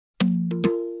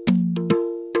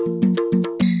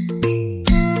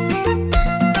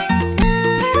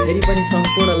तपाईं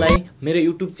सम्पूर्णलाई मेरो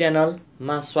YouTube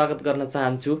च्यानलमा स्वागत गर्न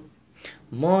चाहन्छु।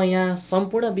 म यहाँ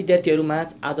सम्पूर्ण विद्यार्थीहरूमाझ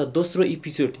आज दोस्रो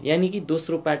एपिसोड यानी कि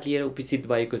दोस्रो पार्ट लिएर उपस्थित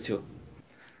भएको छु।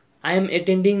 I am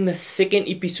attending the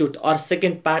second episode or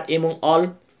second part among all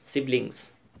siblings.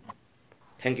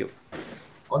 Thank you.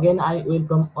 Again, I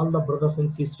welcome all the brothers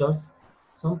and sisters.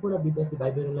 सम्पूर्ण विद्यार्थी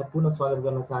भाइ बहिनीलाई पुनः स्वागत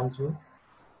गर्न चाहन्छु।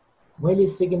 मैले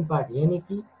सेकेन्ड पार्ट यानी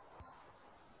कि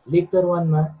लेक्चर 1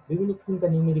 मा विभिन्न किसिमका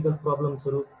न्युमेरिकल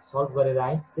प्रब्लम्सहरू सल्भ गरेर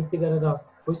आएँ। त्यस्तै गरेर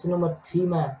क्वेशन नम्बर 3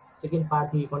 मा सेकेन्ड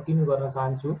पार्ट कन्टिन्यू गर्न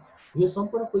चाहन्छु। यो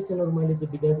सम्पूर्ण क्वेशनहरू मैले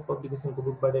चाहिँ विद्यार्थी पब्लिकेसनको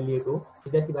बुकबाट लिएको हो।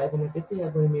 विद्यार्थी भाइ बहिनी त्यस्तै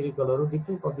खालको न्युमेरिकलहरू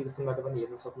डिफ्रेन्ट पब्लिकेसनबाट पनि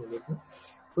हेर्न सक्नुहुनेछ।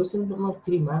 क्वेशन नम्बर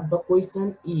 3 मा the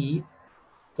question is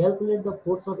calculate the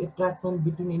force of attraction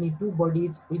between any two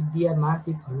bodies with their mass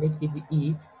is 100 kg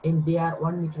each and they are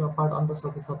 1 meter apart on the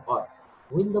surface of Earth.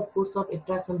 Will the force of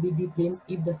attraction be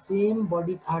different if the same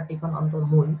bodies are taken on the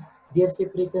moon, their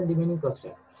separation remaining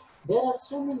constant? There are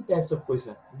so many types of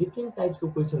question, different types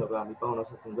of question हामी पाउन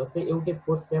सक्छौं। जस्तै एउटै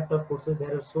force chapter force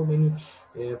there are so many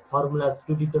formulas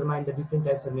to determine the different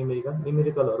types of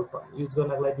न्युमेरिकलहरु use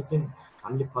गर्नको लागि different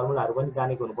हामीले फर्मुलाहरु पनि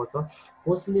जानेको हुनुपर्छ।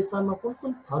 फोर्सलेसनमा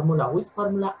कुन formula which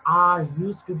formula are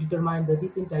used to determine the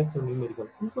different types of numerical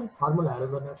कुन फर्मुलाहरु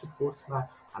गर्न चाहिँ फोर्समा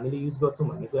हामीले युज गर्छौं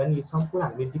भन्ने कुरा नि सम्पूर्ण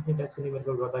हामीले डिफरेन्ट टाइप्सको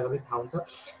न्युमेरिकल गर्दा गर्दै थाहा हुन्छ।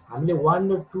 हामीले 1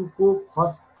 र 2 को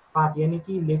फर्स्ट पार्ट यानी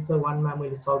कि लेक्चर 1 मा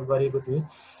मैले सल्भ गरेको थिएँ।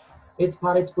 As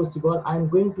far as possible, I am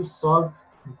going to solve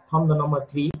from the number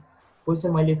 3.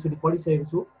 Question मैले एकचोटी पढिसकेको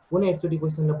छु। पुनः एकचोटी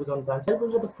क्वेशनलाई बुझाउन चाहन्छु।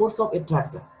 Calculate the force of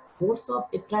attraction. Force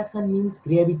of attraction means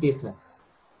gravitation.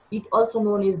 It also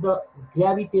known as the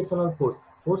gravitational force.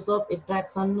 Force of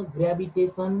attraction,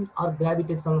 gravitation or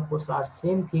gravitational force are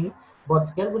same thing.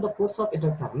 But calculate the force of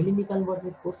attraction. हामीले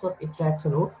निकाल्नुपर्ने force of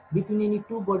attraction हो between any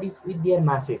two bodies with their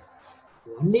masses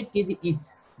 100 kg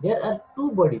each. There are two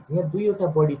bodies. यहाँ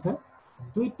दुईवटा body छन्।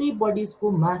 दुईटै buddies को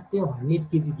मास चाहिँ 100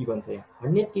 kg given छ। यहाँ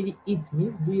 100 kg each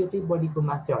means दुईवटै बडी को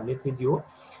मास चाहिँ 100 kg हो।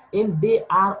 And they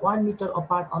are 1 meter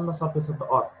apart on the surface of the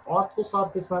earth. Earth को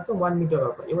सरफेसमा चाहिँ 1 मिटर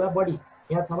अप एउटा बडी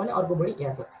यहाँ छ भने अर्को बडी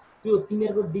यहाँ छ। त्यो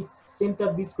तिनीहरुको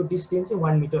सेन्टर बीचको डिस्टेन्स चाहिँ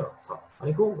 1 मिटर छ।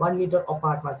 भनेको 1 मिटर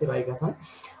अपार्टमा चाहिँ रहेका छन्।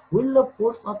 Will the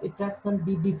force of attraction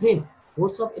be different?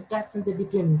 Force of attraction चाहिँ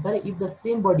डिफरेन्ट हुन्छ if the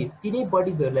same bodies तिनै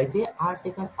बडीजहरुलाई चाहिँ are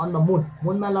taken on the moon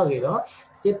मुनमा लगेर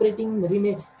separating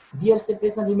their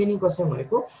separation remaining constant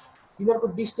भनेको तिनीहरुको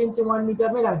डिस्टेन्स चाहिँ 1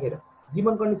 मिटरमै राखेर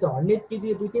गिवन कन्डिसन 100 kg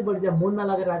दुईटै बडी चाहिँ मुनमा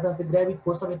लगेर राख्दा चाहिँ ग्रेभिटी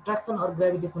फोर्स अफ एट्र्याक्सन और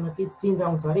ग्रेभिटेसनमा के चेन्ज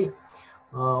आउँछ अरे।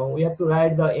 we have to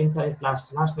write the answer at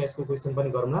last मा यसको क्वेशन पनि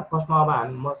गरौँ न। फर्स्टमा अब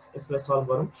हामी यसलाई सल्भ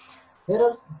गरौँ। There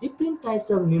are different types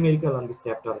of numerical on this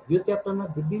chapter. यो च्याप्टरमा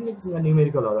विभिन्न किसिमका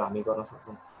न्युमेरिकलहरु हामी गर्न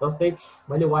सक्छौं। जस्तै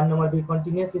मैले 1 नम्बरदेखि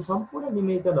कन्टिन्युअसली सम्पूर्ण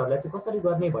न्युमेरिकलहरुलाई चाहिँ कसरी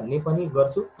गर्ने भन्ने पनि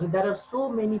गर्छु। अनि there are so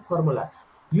many formula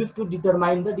used to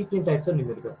determine the different types of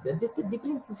numerical. त्यस्तै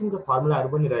डिफरेन्ट किसिमका फर्मुलाहरु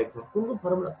पनि रहेका छन्। कुन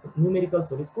फर्मुला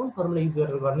न्युमेरिकल्सहरु कुन फर्मुला युज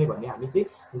गरेर गर्ने भन्ने हामी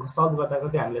चाहिँ सल्भ गर्दा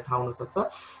गर्दै हामीले थाहा हुन सक्छ।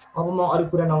 अब म अरु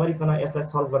कुरा नगरिकन यसलाई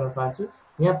सल्भ गर्न चाहन्छु।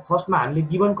 यहाँ फर्स्टमा हामीले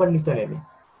गिवन कन्डिसन हेर्ने।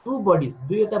 टु बडीज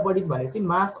दुईवटा बडीज भनेपछि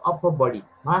mass of a body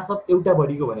mass of एउटा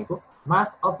बडीको भनेको मास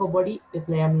अफ अ बडी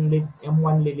यसलाई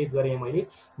m1 ले लेट गरे मैले।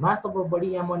 Mass of a body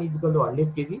m1 = 100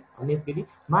 kg 100 kg।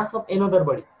 Mass of another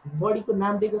body बडीको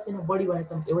नाम दिएको छैन। बडी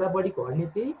भनेछ एउटा बडीको 100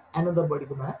 चाहिँ एनदर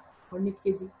बडीको मास 100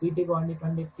 kg दुईटैको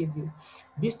 100 kg।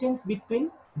 Distance between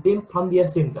them from there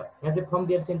centre यहाँ चाहिँ फ्रम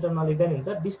देयर सेन्टर नलेख्दा नि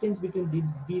हुन्छ। Distance between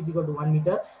d = 1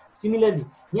 metre. Similarly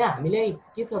यहाँ हामीले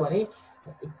के छ भने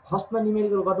फर्स्टमा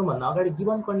न्युमेरिकल गर्नु भन्दा अगाडि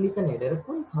गिवन कन्डिसन हेरेर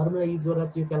कुन फर्मुला युज गरेर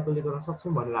चाहिँ क्याल्कुलेट गर्न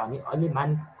सक्छौं भनेर हामी अहिले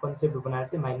माइन्ड कन्सेप्ट बनाएर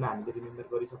चाहिँ माइन्डमा हामीले रिमेम्बर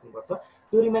गरिसक्नुपर्छ।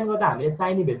 त्यो रिमाइन्ड गर्दा हामीले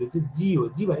चाहिने भ्यालु चाहिँ g हो।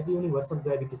 g भनेको युनिभर्सल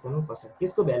ग्रेभिटेसनल पर्सन।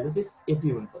 त्यसको भ्यालु चाहिँ यति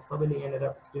हुन्छ। सबैले यहाँनेर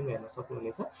स्क्रिनमा हेर्न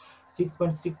सक्नुहुनेछ।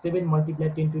 6.67 ×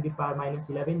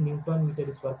 10⁻11 न्युटन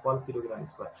मिटर स्क्वायर पर किलोग्राम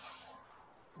स्क्वायर।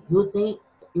 यो चाहिँ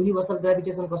युनिभर्सल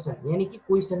ग्रेभिटेसन कन्स्टेन्ट यानी कि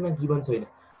क्वेशनमा गिवन छैन।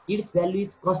 It's value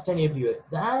is constant everywhere.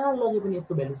 जहाँ लगे पनि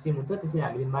यसको भ्यालु सेम हुन्छ। त्यसैले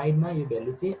हामीले माइन्डमा यो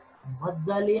भ्यालु चाहिँ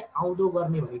मज्जाले आउँदो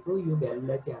गर्ने भनेको यो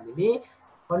भ्यालुलाई चाहिँ हामीले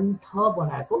कण्ठ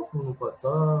बनाएको हुनुपर्छ।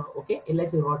 ओके यसलाई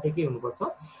चाहिँ रटेकै हुनुपर्छ।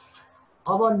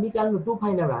 अब निकाल्नु टु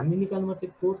फाइन्ड आउट हामीले निकाल्नु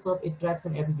चाहिँ फोर्स अफ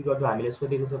एट्र्याक्सन F = हामीले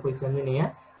सोधेको छ क्वेशनले नि यहाँ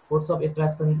फोर्स अफ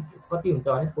एट्र्याक्सन कति हुन्छ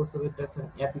भने force of attraction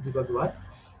F = what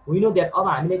we know that। अब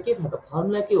हामीले के छ त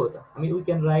फर्मुला के हो त हामी we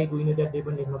can write we know that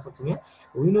पनि लेख्न सक्छौं यहाँ।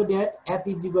 we know that F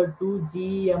 =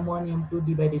 Gm1 m2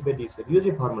 divided by d²। यो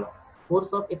चाहिँ फर्मुला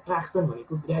फोर्स अफ एट्र्याक्सन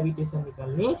भनेको ग्रेभिटेसन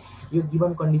निकाल्ने यो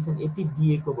गिवन कन्डिसन यति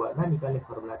दिएको भएमा निकाल्ने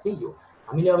फर्मुला चाहिँ यो।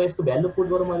 हामीले अब यसको भ्यालु पुट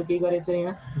गरौँ। मैले के गरेछ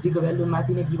यहाँ g को भ्यालु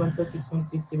माथि नै गिवन छ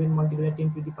 6.67 ×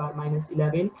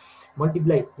 10⁻11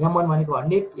 मल्टिप्लाई m1 भनेको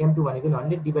 100 m2 भनेको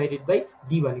 100 डिवाइडेड बाइ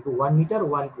d भनेको 1 मिटर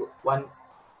 1 को 1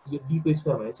 यो d को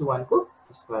स्क्वायर भनेपछि 1 को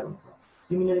स्क्वायर हुन्छ।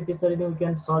 सिमिलरली त्यसरी नै वी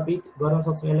क्यान सल्भ इट गर्न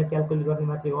सक्छौँ, यसलाई क्यालकुलेट गर्ने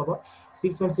मात्रै हो। अब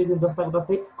 6.6 जस्ताको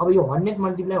तस्तै अब यो 100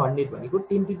 मल्टिप्लाई 100 भनेको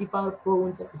 10 टु द पावर 4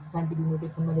 हुन्छ। त्यसै साइन्टिफिक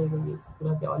नोटेसनमा लेखेको यो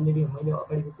कुरा चाहिँ अलरेडी मैले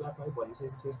अगाडिको क्लासमा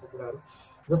भनिसकेको छु यस्तो कुराहरू।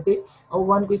 जस्तै अब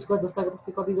 1 को स्क्वायर जस्ताको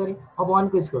तस्तै कपी गरेँ। अब 1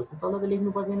 को स्क्वायर तल त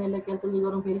लेख्नु पर्दैन, यसलाई क्यालकुलेट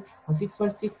गरौँ फेरि।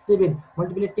 6.67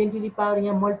 मल्टिप्लाई 10 टु द पावर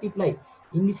यहाँ मल्टिप्लाई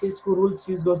इन्डिसेसको रुल्स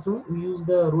युज गर्छौँ। We use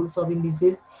the rules of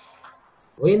indices.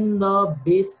 when the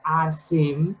base are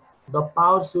same the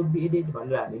power should be added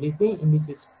भनेर हामीले चाहिँ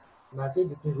इन्डिसेसमा चाहिँ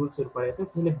डिफ्रेन्ट रुल्सहरू पढेको छ।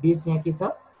 त्यसैले बेस यहाँ के छ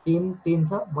 10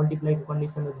 छ, मल्टिप्लाईको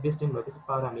कन्डिसनमा बेस 10 भएपछि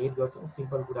पावर हामी एड गर्छौँ,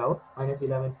 सिम्पल कुरा हो।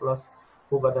 -11 प्लस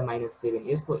 4 गर्दा -7।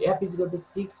 यसको f इज इक्वल टु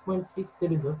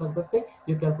 6.67 जस्तो जस्तै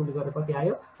यो क्यालकुलेट गरेर कति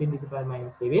आयो 10 to the power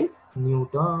 -7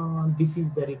 newton. This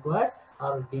is the required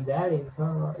or desired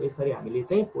answer. यसरी हामीले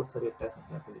चाहिँ फोर्स अफ एट्र्याक्सन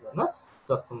क्यालकुलेट गर्न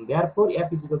सक्छौँ। Therefore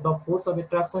f is equal to the force of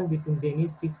attraction between them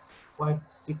is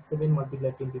 6.67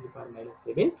 multiplied 10 to the power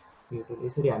 -7 newton.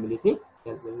 यसरी हामीले चाहिँ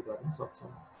calculate गर्न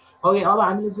सक्छौँ। ओके, अब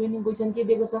हामीले जोइनिङ क्वेसन के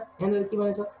दिएको छ, यहाँनिर के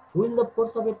भनेको छ, will the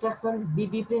force of attraction be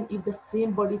different if the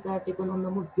same bodies are taken on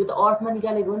the moon। यो त अर्थमा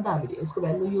निकालेको हो नि त हामीले, यसको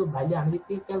भ्यालु यो भ्यालु हामीले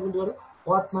के क्यालकुलेट गरौँ,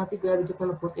 अर्थमा चाहिँ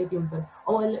ग्रेभिटेसनल फोर्स यति हुन्छ।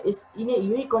 अब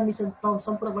यही कन्डिसन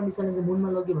सम्पूर्ण कन्डिसनले चाहिँ मुनमा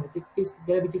लग्यो भने चाहिँ त्यस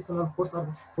gravitational force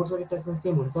of attraction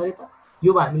same हुन्छ अरे त।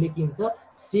 यो हामीले के हुन्छ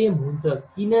सेम हुन्छ,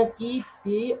 किनकि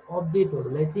त्यही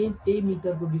अब्जेक्टहरूलाई चाहिँ त्यही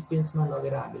मिटरको डिस्टेन्समा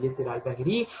लगेर हामीले चाहिँ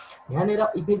राख्दाखेरि यहाँनिर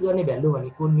इफेक्ट गर्ने भ्यालु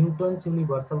भनेको न्युटन्स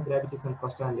युनिभर्सल ग्रेभिटेसन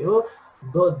कन्स्ट्यान्टले हो।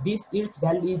 This it's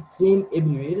value is same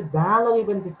everywhere, जहाँ लगे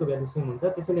पनि त्यसको भ्यालु सेम हुन्छ।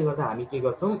 त्यसैले गर्दा हामी के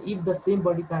गर्छौँ, if the same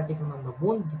bodies are taken on the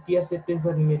moon द्वितीय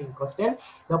separation remaining constant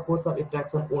the force of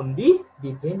attraction only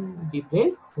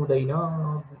different हुँदैन।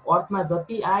 अर्थमा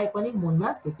जति आए पनि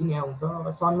मुनमा त्यति नै आउँछ,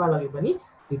 सनमा लगे पनि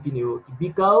त्यति नै हो।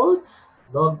 बिकज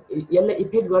यसलाई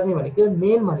इफेक्ट गर्ने भनेको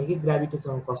मेन भनेको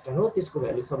ग्रेभिटेसनल कन्स्ट्यान्ट हो, त्यसको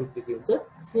भ्यालु सबै के हुन्छ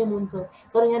सेम हुन्छ।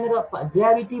 तर यहाँनिर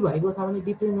ग्राभिटी भनेको छ भने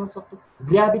डिफ्रेन्ट हुन सक्छ,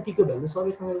 ग्राभिटीको भ्यालु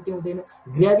सबै ठाउँमा एउटै हुँदैन।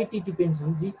 Gravity depends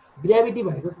on G. Gravity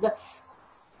भनेको चाहिँ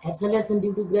एक्सेलरेसन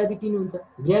ड्यु टु ग्राभिटी नै हुन्छ।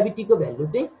 ग्राभिटीको भ्यालु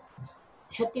चाहिँ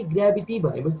ठ्याक्कै ग्राभिटी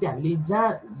भनेपछि हामीले जहाँ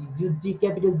यो जी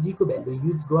क्यापिटल जी को भ्यालु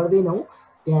युज गर्दैनौँ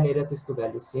त्यहाँनिर त्यसको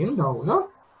भ्यालु सेम नहुन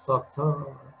सक्छ।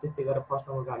 त्यस्तै गरेर फर्स्ट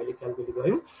नम्बरको हामीले क्यालकुलेट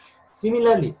गऱ्यौँ।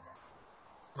 Similarly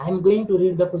I am going to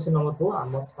read the question number 4.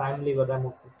 Amas टाइमले गर्दा म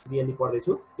सिरियली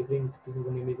पढ्दैछु, डिफ्रेन्ट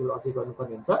किसिमको न्युमेरिकल अझै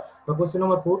गर्नुपर्ने हुन्छ। र question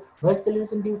number 4, the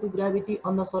acceleration due to gravity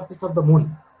on the surface of the moon.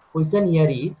 Question here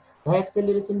is the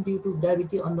acceleration due to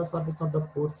gravity on the surface of the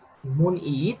force moon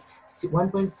is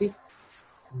 1.6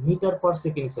 meter per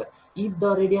second square. If the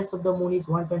radius of the moon is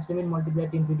 1.7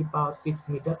 multiplied 10 to the power 6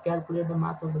 meter, calculate the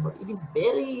mass of the body. It is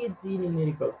very easy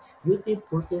numericals. यो चाहिँ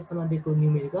fourth लेसनमा दिएको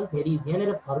numerical very easy.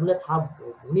 यहाँनिर formula थाहा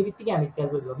हुने बित्तिकै हामी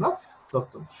calculate गर्न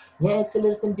सक्छौँ। यहाँ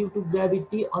acceleration due to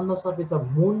gravity on the surface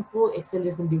of मुनको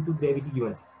acceleration due to gravity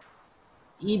given छ।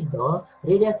 If the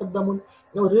radius of the moon,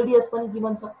 radius पनि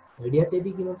गिभन छ, रेडियस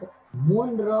यदि गिभन छ,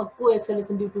 मुन र को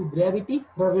एक्सेलरेसन ड्यु टु ग्राभिटी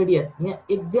र रेडियस यहाँ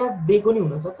एक्ज्याक्ट दिएको नि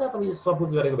हुन सक्छ अथवा यो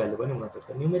सपोज गरेको भ्यालु पनि हुन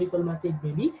सक्छ। न्युमेरिकलमा चाहिँ इट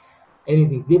मे बी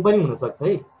एनीथिङ, जे पनि हुन सक्छ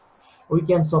है। वी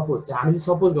क्यान सपोज, हामीले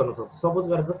सपोज गर्न सक्छौँ। सपोज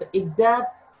गरेर जस्तै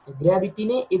एक्ज्याक्ट ग्राभिटी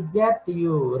नै एक्ज्याक्ट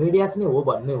यो रेडियस नै हो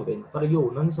भन्ने हुँदैन, तर यो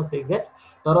हुन नि सक्छ एक्ज्याक्ट,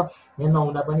 तर यहाँ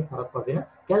नहुँदा पनि फरक पर्दैन।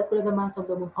 Calculate the mass of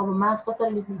the moon. अब मास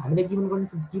कसरी लेख्नु, हामीले गिभन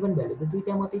कन्डिसन गिभन भ्यालु त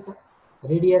दुईटा मात्रै छ,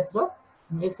 रेडियस र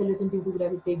acceleration due to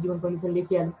gravity given condition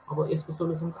लेखिहाल्यो। अब यसको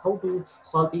सोलुसन हाउ टु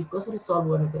सल्भ, कसरी सल्भ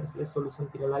गर्ने त यसले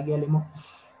सोलुसनतिर लागिहालेँ म।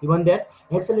 Given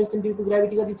that acceleration due to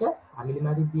gravity कति छ, हामीले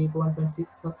माथि दिएको 1.6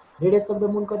 छ। रेडियस अफ द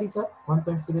मुन कति छ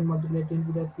 1.7 मल्टिप्लाई 10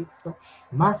 टु द 6 छ।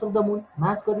 मास अफ द मुन,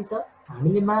 मास कति छ,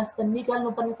 हामीले मास त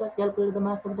निकाल्नु पर्ने छ। Calculate the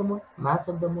mass of the moon. Mass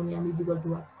of the moon यहाँ इज इक्वल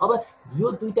टु। अब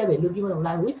यो दुईटा भ्यालु गिभन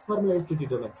होला, which formula is to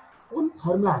determine, कुन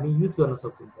फर्मुला हामी युज गर्न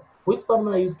सक्छौँ त, which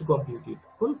formula use to कम्प्युट it,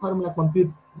 कुन फर्मुला कम्प्युट,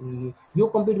 यो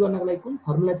कम्प्युट गर्नको लागि कुन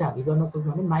फर्मुला चाहिँ हामी गर्न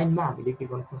सक्छौँ भने माइन्डमा हामीले के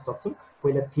गर्न सक्छौँ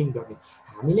पहिला थिङ्क गर्ने।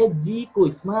 हामीले जी को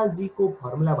स्मल जी को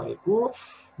फर्मुला भनेको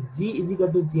जी is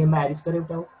equal two G MI are square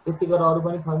एउटा हो। त्यस्तै गरेर अरू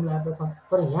पनि फर्मुलाहरू छ,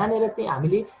 तर यहाँनिर चाहिँ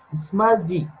हामीले small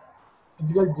G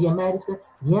is equal G MI are square,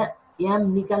 यहाँ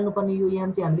एम निकाल्नु पर्ने, यो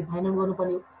एम चाहिँ हामीले फाइनल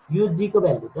गर्नुपर्ने हो। यो जी को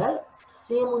भ्यालु त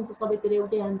सेम हुन्छ, सबैतिर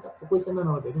एउटै आन्छ, क्वेसनमा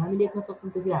नभए हामी लेख्न सक्छौँ।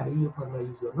 त्यसैले हामीले यो फर्मुला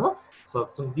युज गर्न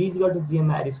सक्छौँ। जी is equal two G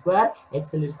MI are square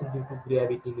acceleration due to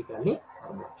gravity निकाल्ने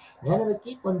फर्मुला। यहाँनिर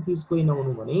के कन्फ्युज कोही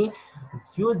नहुनु भने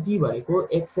यो जी भनेको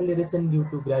acceleration due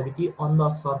to gravity on the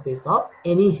surface of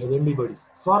any heavenly bodies,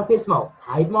 सर्फेसमा हो,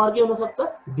 हाइटमा अर्कै हुनसक्छ,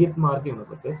 डेप्थमा अर्कै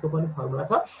हुनसक्छ, यसको पनि फर्मुला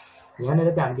छ।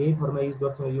 यहाँनिर चाहिँ हामीले यही फर्मुला युज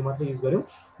गर्छौँ, यो मात्रै युज गऱ्यौँ।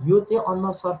 यो चाहिँ on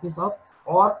the surface of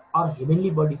earth or heavenly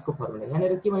बडिजको formula.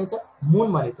 यहाँनिर के भनिन्छ,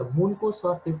 मुन भनेछ, मुनको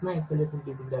सर्फेसमा एक्सेलरेसन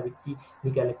ड्यु टु ग्राभिटी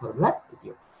निकाल्ने फर्मुला यति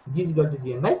हो। g is equal to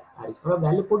gm by r square. अब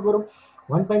भ्यालु पुट गरौँ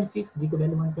 1.6 g को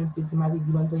भ्यालु 1.6 माथि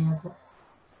गिभन छ यहाँ छ।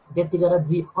 त्यस्तै गरेर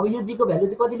g, अब यो g को भ्यालु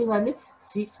चाहिँ कति लियौँ हामीले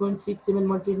 6.67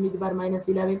 multiply to the power minus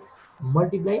 11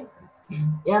 multiply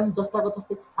m जस्ताको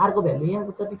तस्तै r को भ्यालु यहाँ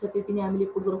जति छ त्यति नै हामीले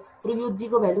पुट गरौँ। तर यो g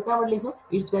को भ्यालु कहाँबाट लेख्यौँ,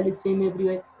 इट्स भ्यालु सेम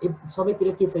एभ्रीवेयर,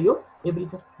 सबैतिर के छ यो एभ्री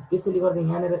छ। त्यसैले गर्दा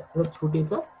यहाँनिर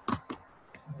छुटेछ,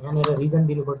 यहाँनिर रिजन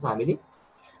दिनुपर्छ हामीले।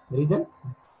 Reason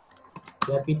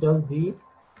capital G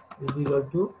is equal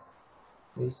to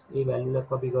A भ्यालुलाई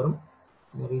copy गरौँ,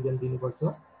 रिजन दिनुपर्छ।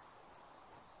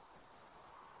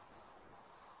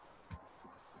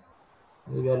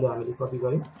 यो भ्यालु हामीले कपी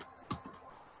गर्यौँ,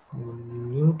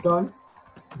 न्युटन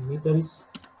मिटर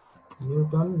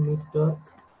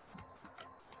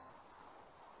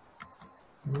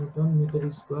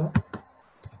स्क्वायर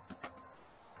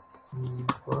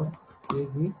पर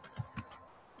केजी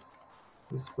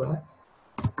स्क्वायर।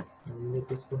 हामीले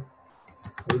त्यसको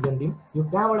रिजन दिउँ। यो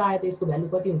कहाँबाट आयो त, यसको भ्यालु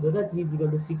कति हुन्छ त, g is equal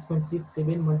to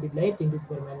 6.67 multiply 10 to the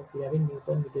power minus 11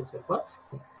 newton metre square पर।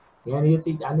 यहाँनिर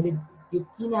चाहिँ हामीले यो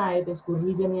किन आयो त यसको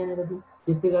रिजन यहाँनिर दिउँ।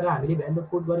 त्यस्तै गरेर हामीले भ्यालु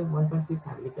पुट गऱ्यौँ 1.6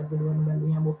 हामीले क्यालकुलेट गर्नु भ्यालु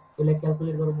यहाँ म यसलाई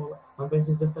क्यालकुलेट गरौँ। अब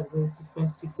 1.6 जस्ताको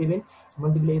 6.67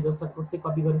 मल्टिप्लाई जस्ताको त्यस्तै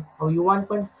कपी गऱ्यौँ। अब यो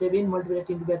 1.7 मल्टिप्लाई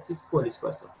 10 टु द पावर 6 को होल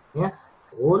स्क्वायर छ, यहाँ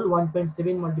whole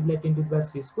 1.7 multiply 10 to the power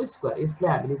 6 को स्क्वायर।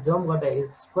 यसलाई हामीले जम्प गर्दा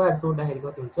स्क्वायर तोड्दाखेरि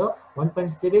कति हुन्छ,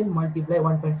 1.7 मल्टिप्लाई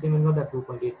 1.7 गर्दा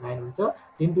 2.89 हुन्छ।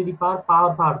 10 टु द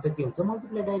पावर त के हुन्छ,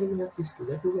 मल्टिप्लाई डाइरेक्ट हुन्छ 6 to the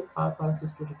 12 power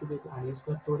 6 to the 12 हामी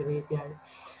स्क्वायर तोडेर यति आयो।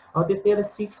 अब त्यस्तै गरेर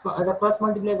 6 मा क्रस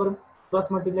मल्टिप्लाई गरौँ, क्रस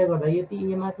मल्टिप्लाई गर्दा यति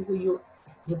यहाँ माथिको यो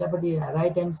यतापट्टि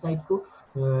राइट ह्यान्ड साइडको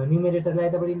न्युमेरेटरलाई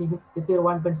यतापट्टि लेख्यौँ। त्यस्तै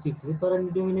 1.6 तर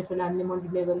डिनोमिनेटरलाई हामीले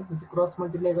मल्टिप्लाई गऱ्यौँ, त्यसै क्रस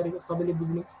मल्टिप्लाई गरेको सबैले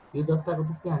बुझ्ने, यो जस्ताको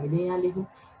त्यस्तै हामीले यहाँ लेख्यौँ।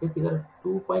 त्यस्तै गरेर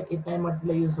 2.89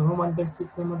 मल्टिप्लाई योसँग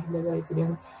 1.6 मल्टिप्लाई गरेर यति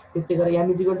लेख्यौँ। त्यस्तै गरेर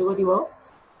m इज इक्वल टु कति भयो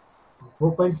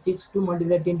 4.62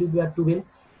 मल्टिप्लाई 10 टु द पावर 12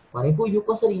 भनेको यो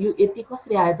कसरी, यो यति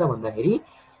कसरी आयो त भन्दाखेरि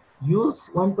यो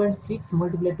 1.6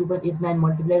 मल्टिप्लाई 2.89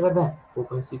 मल्टिप्लाई गर्दा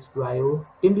 4.62 आयो।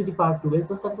 10 टु द पावर 12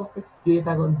 जस्ताको तस्तै यो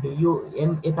यताको यो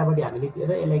m यतापट्टि हामीले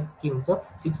लिएर यसलाई के हुन्छ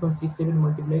 6.67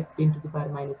 multiply 10 to the power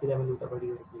minus 11 उतापट्टि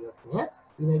गरेर यहाँ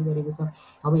डिभाइड गरेको छ।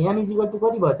 अब m इज इक्वल टु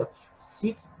कति भयो त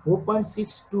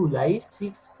 4.62 लाई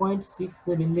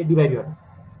 6.67 ले डिभाइड गर्नु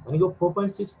भनेको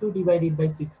 4.62 डिवाइडेड बाई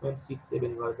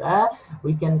 6.67 गर्दा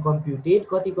वी क्यान कम्प्युटेड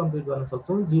कति कम्प्युट गर्न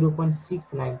सक्छौँ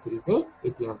 0.693 चाहिँ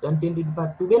यति आउँछ। अनि 10 टु द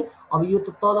पावर 12 अब यो त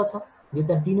तल छ, यो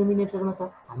त डिनोमिनेटरमा छ,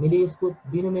 हामीले यसको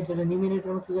डिनोमिनेटर र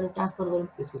न्युमिनेटरमा के गर्ने ट्रान्सफर गरौँ,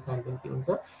 त्यसको साइन पनि के हुन्छ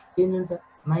चेन्ज हुन्छ,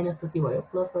 माइनस त के भयो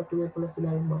प्लस बाई 12 प्लस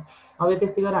 11 भयो। अब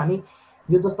त्यस्तै गरेर हामी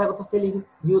यो जस्ताको तस्तै लेख्यौँ,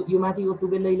 यो माथिको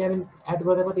 12 र 11 एड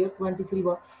गर्दा कति हो 23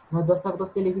 भयो, जस्ताको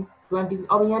तस्तै लेख्यौँ 20।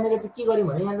 अब यहाँनिर चाहिँ के गर्यौँ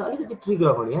भने यहाँनिर अलिकति ट्रिक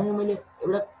लगाउने, यहाँनिर मैले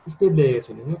एउटा स्टेप लिएको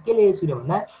छु नि, के लिएको छु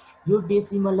भन्दा यो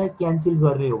डेसिमललाई क्यान्सल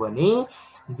गर्ने हो भने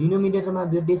डिनोमिनेटरमा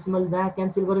जो डेसिमल जहाँ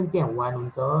क्यान्सल गऱ्यो त्यहाँ 1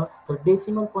 हुन्छ, तर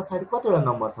डेसिमल पछाडि कतिवटा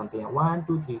नम्बर छन् त्यहाँ 1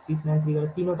 2 3 6 9 3 गरेर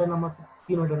तीनवटा नम्बर छ,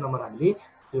 तीनवटा नम्बर हामीले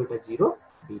एउटा 0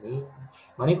 दिने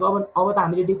भनेको। अब त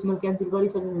हामीले डेसिमल क्यान्सल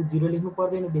गरिसक्यौँ, 0 लेख्नु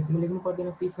पर्दैन, डेसिमल लेख्नु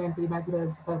पर्दैन, 6 9 3 माथि रहेर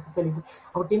जस्ताको तस्तै लेख्यौँ।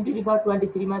 अब 10 टु द पावर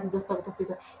 23 माथि जस्ताको तस्तै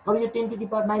छ। अब यो 10 टु द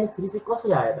पावर -3 चाहिँ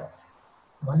कसरी आयो त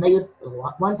भन्दा यो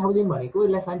 1000 भनेको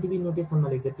यसलाई साइन्टिफिक नोटेसनमा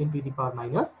लेख्दा 10 टु द पावर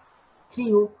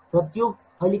 -3 हो, र त्यो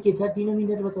अहिले के छ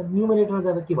डिनोमिनेटरमा छ, न्युमरेटरमा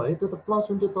जाँदा के भयो त्यो त प्लस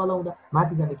हुन्थ्यो, तल हुँदा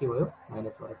माथि जाँदा के भयो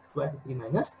माइनस भयो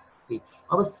 23 - 3।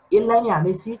 अब यसलाई नै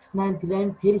हामी 6 9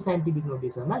 3 फेरि साइन्टिफिक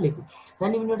नोटेसनमा लेख्यौँ।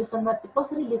 साइन्टिफिक नोटेसनमा चाहिँ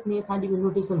कसरी लेख्ने, साइन्टिफिक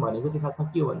नोटेसन भनेको चाहिँ खासमा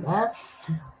के हो भन्दा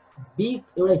बिग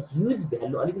एउटा ह्युज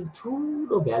भ्यालु अलिकति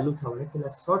ठुलो भ्यालु छ भने त्यसलाई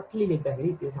सर्टली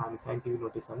लेख्दाखेरि त्यसलाई हामी साइन्टिफिक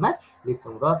नोटेसनमा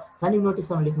लेख्छौँ। र साइन्टिफिक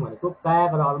नोटेसनमा लेख्नु भनेको प्रायः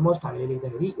गरेर अलमोस्ट हामीले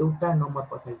लेख्दाखेरि एउटा नम्बर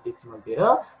पछाडि डेसिमल दिएर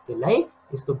त्यसलाई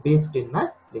यस्तो बेस 10 मा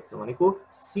लेख्छौँ भनेको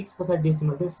 6 पछाडि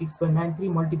डेसिमल दियो 6.93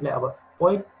 मल्टिप्लाई, अब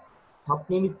पोइन्ट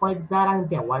थप्ने पोइन्ट जहाँ राख्ने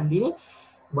त्यहाँ 1 दिने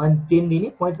 1 10 दिने,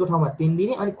 पोइन्टको ठाउँमा 10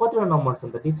 दिने, अनि कतिवटा नम्बर छ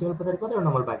त डेसिमल पछाडि कतिवटा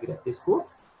नम्बर बाँकी रह्यो त्यसको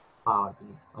पावर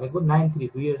दिने भनेको 93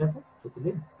 दुईवटा छ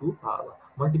त्यसले 2 पावर भयो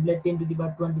multiply 10 to the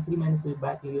power 23 minus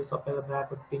बाँकी यो सबै गरेर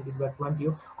आएको 10 टु द पावर 20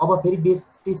 हो। अब फेरि बेस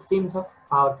सेम छ,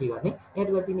 पावर के गर्ने एड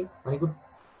गरिदिने भनेको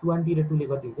 20 र 2 ले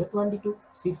कति हुन्छ 22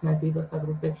 693 जस्ताको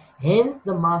जस्तै। Hence the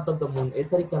mass of the moon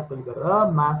यसरी क्याल्कुलेट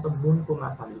गरेर मास अफ मुनको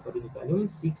मास हामीले कति निकाल्यौँ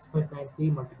 6.93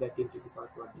 multiply 10 to the power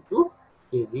 22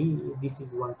 KG. This is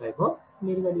one type of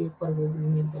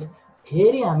numerical.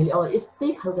 फेरि हामीले अब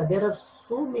यस्तै खालका there are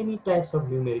so many types of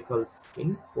numericals in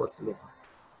force lesson.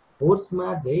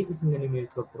 फोर्समा धेरै किसिमका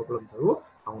न्युमेरिकल प्रब्लम्सहरू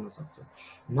आउन सक्छ।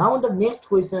 Now the next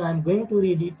question I am going to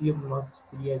read it, यो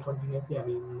कन्टिन्युअसली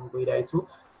हामी गइरहेको छु।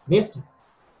 Next,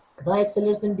 the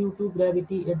acceleration due to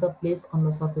gravity at the place on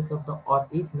the surface of the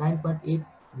earth is 9.8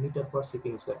 meter per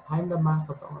second square. Find the mass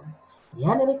of the earth.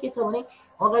 यहाँनिर के छ भने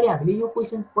अगाडि हामीले यो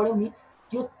क्वेसन पढ्यौँ नि,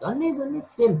 त्यो झन्नै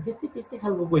सेम त्यस्तै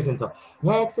खालको क्वेसन छ।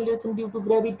 यहाँ एक्सेलरेसन ड्यू टु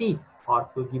ग्रेभिटी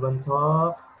अर्थको गिभन छ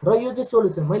र यो चाहिँ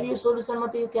सोल्युसन। मैले यो सोल्युसन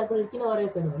मात्रै यो क्यालकुलेट किन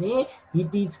गरेको छैन भने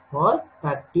it is for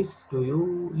practice to you,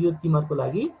 यो तिमीहरूको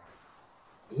लागि,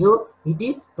 यो it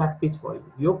is practice for you,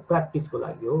 यो प्र्याक्टिसको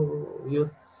लागि हो। यो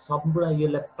सम्पूर्ण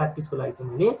यसलाई प्र्याक्टिसको लागि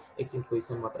चाहिँ मैले एकछिन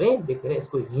क्वेसन मात्रै देखेर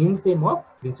यसको हिन्ट चाहिँ म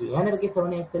दिन्छु। यहाँनिर के छ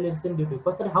भने एक्सेलरेसन ड्यू टु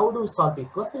कसरी, हाउ डु सल्भ इट,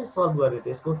 कसरी सल्भ गर्ने त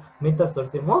यसको मेथड्सहरू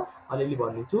चाहिँ म अलिअलि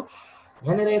भनिदिन्छु।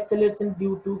 यहाँनिर acceleration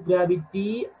due to gravity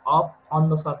of on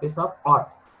the surface of earth,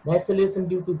 the acceleration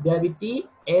due to gravity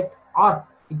at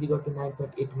earth is equal to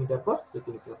 9.8 metre per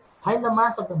second square. Find the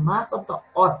mass of the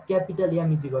earth capital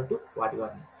am is equal to what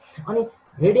गर्ने। अनि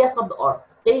radius of the earth,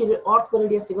 त्यही अर्थको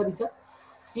radius चाहिँ कति छ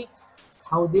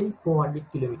 6400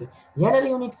 kilometre. यहाँनिर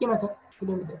unit केमा छ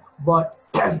किलोमिटर, बट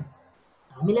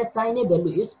हामीलाई चाहिने भ्यालु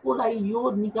यसको लागि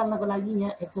यो निकाल्नको लागि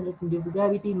यहाँ एक्सेलरेसन ड्यू टु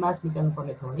ग्राभिटी मास निकाल्नु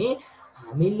पर्ने छ भने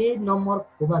हामीले नम्बर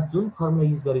 4 मा जुन फर्मुला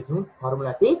युज गरेछौँ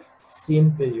फर्मुला चाहिँ सेम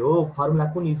त्यही हो। फर्मुला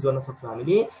कुन युज गर्न सक्छौँ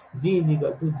हामीले, g is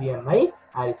equal to gm by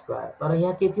r square. तर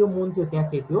यहाँ के थियो, मुन थियो, त्यहाँ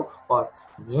के थियो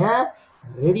अर्थ। यहाँ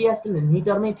रेडियस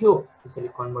मिटरमै थियो त्यसैले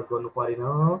कन्भर्ट गर्नु परेन।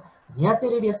 यहाँ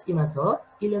चाहिँ रेडियस केमा छ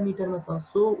किलोमिटरमा छ,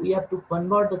 so we have to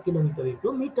convert the kilometre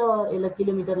into metre. यसलाई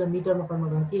किलोमिटरलाई मिटरमा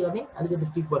कन्भर्ट गर्न के गर्ने, अलिकति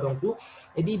टिप बताउँछु।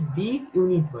 यदि बिग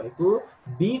युनिट भनेको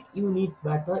बिग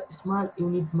युनिटबाट स्मल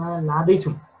युनिटमा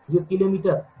लाँदैछौँ, यो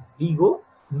किलोमिटर बिग हो,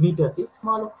 मिटर चाहिँ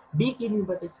स्मल हो, बिग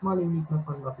युनिटबाट स्मल युनिटमा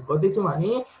कन्भर्ट गर्दैछौँ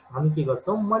भने हामी के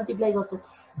गर्छौँ मल्टिप्लाई गर्छौँ।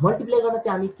 मल्टिप्लाई गर्न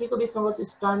चाहिँ हामी के को बेसमा गर्छौँ,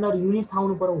 स्ट्यान्डर्ड युनिट थाहा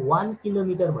हुनु पर्यो। 1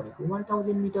 किलोमिटर भनेको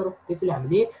 1000 मिटर हो, त्यसैले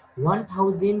हामीले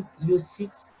 1000 यो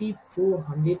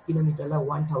 6400 किलोमिटरलाई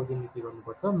 1000 ने के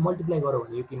गर्नुपर्छ मल्टिप्लाई गरौँ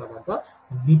भने यो केमा जान्छ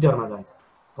मिटरमा जान्छ।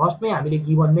 फर्स्टमै हामीले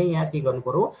गिभनमै यहाँ के गर्नु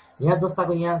पर्यो, यहाँ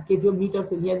जस्ताको यहाँ के थियो मिटर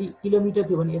थियो, यदि किलोमिटर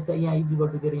थियो भने यसलाई यहाँ इज इक्वल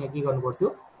टु दिएर यहाँ के गर्नु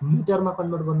पर्थ्यो मिटरमा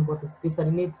कन्भर्ट गर्नु पर्थ्यो।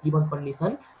 त्यसरी नै गिभन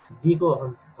कन्डिसन दिएको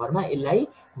भरमा यसलाई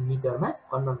मिटरमा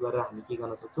कन्भर्ट गरेर हामी के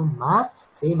गर्न सक्छौँ मास,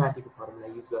 त्यही माथिको फर्मुला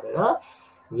युज गरेर,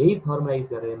 यही फर्मुला युज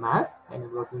गरेर मास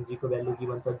फाइन्ड गर्छौँ। जी को भ्यालु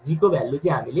गिभन छ, जी को भ्यालु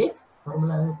चाहिँ हामीले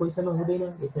फर्मुलामा क्वेसनमा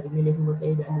हुँदैन, यसरी नै लेख्नुपर्छ,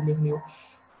 यही भ्यालु लेख्ने हो।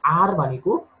 आर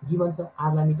भनेको गिभन छ,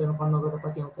 आरलाई मिटरमा कन्भर्ट गर्दा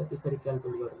कति आउँछ त्यसरी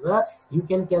क्यालकुलेट गरेर you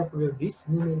can calculate this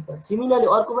numerical. Similarly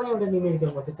अर्को पनि एउटा न्युमेरिकल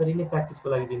म त्यसरी नै प्र्याक्टिसको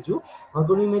लागि दिन्छु।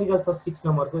 अर्को न्युमेरिकल छ 6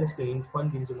 नम्बरको, यसको हिन्ट पनि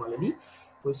दिन्छु म अलि।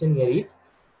 Question here is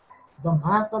the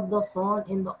mass of the sun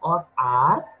and the earth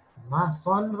are,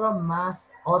 सन र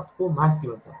मास अर्थको मास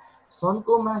गिभन छ।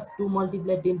 सनको मास 2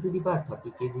 multiply 10 to the power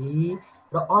 30 KG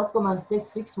र अर्थको मास चाहिँ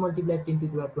 6 multiply 10 to the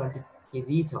power 20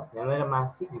 KG छ। यहाँनिर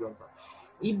मास चाहिँ गिभन छ।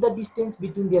 If the distance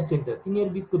between there centre,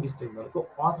 तिनीहरू बिचको डिस्टेन्स भनेको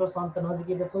अर्थ र सन त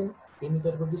नजिकै त छैन, 10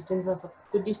 मिटरको डिस्टेन्समा छ।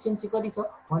 त्यो डिस्टेन्स चाहिँ कति छ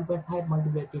 1.5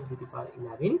 multiply 10 to the power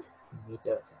 11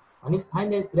 metre छ। अनि फाइन्ड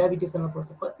द ग्राभिटेसनल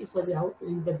फोर्स, कति सजिलो, how to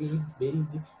is the very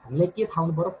easy. हामीलाई के थाहा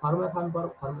हुनु पर्यो, फर्मुला थाहा हुनु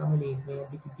पर्यो। फर्मुला मैले यहाँ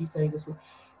दिइसकेको छु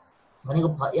भनेको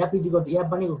F is equal to, F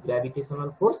भनेको ग्राभिटेसनल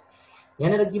फोर्स।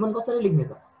 यहाँनिर गिभन कसरी लेख्ने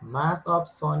त, mass of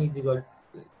sun is equal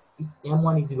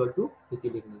m1 is equal to यति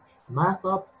लेख्ने, mass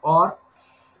of earth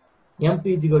m2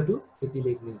 is equal to यति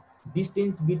लेख्ने,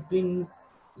 डिस्टेन्स बिट्विन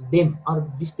देम और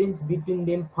distance between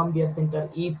them from there centre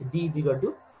is d is equal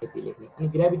to यति लेख्ने। अनि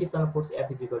gravitational force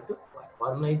f is equal to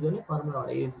formula use गर्ने,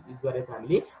 formula use गरेर चाहिँ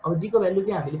हामीले अब जी को भ्यालु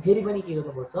चाहिँ हामीले फेरि पनि के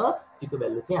गर्नुपर्छ, जी को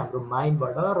भ्यालु चाहिँ हाम्रो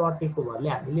माइन्डबाट रटेको भरले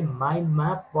हामीले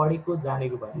माइन्डमा पढेको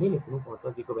जानेको भरले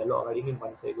लेख्नुपर्छ। जी को भ्यालु अगाडि नै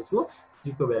भनिसकेको छु,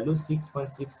 जी को value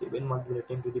 6.67 multiply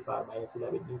 10 to the power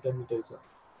 -11 newton metre छ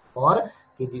पर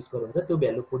केजी स्क्वायर हुन्छ। त्यो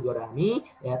भ्यालु पुट गरेर हामी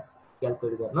यहाँ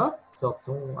क्यालकुलेट गर्न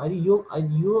सक्छौँ। अहिले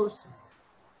यो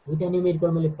दुईटा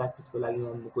न्युमेरिकल मैले प्र्याक्टिसको लागि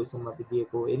यहाँ क्वेसनमा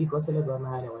दिएको। यदि कसैले गर्न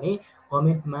आएन भने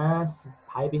कमेन्टमा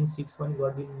 5 and 6 पनि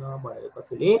गरिदिनु भनेर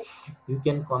कसैले यु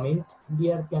क्यान कमेन्ट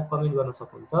डियर, त्यहाँ कमेन्ट गर्न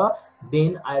सक्नुहुन्छ।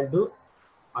 Then I will do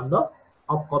on the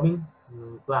upcoming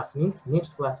class, means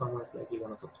next क्लासमा म यसलाई के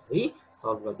गर्न सक्छु है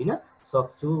सल्भ गरिदिन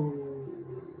सक्छु।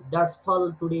 द्याट्स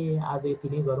फल टुडे, आज यति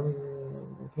नै गरौँ।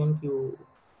 Thank you.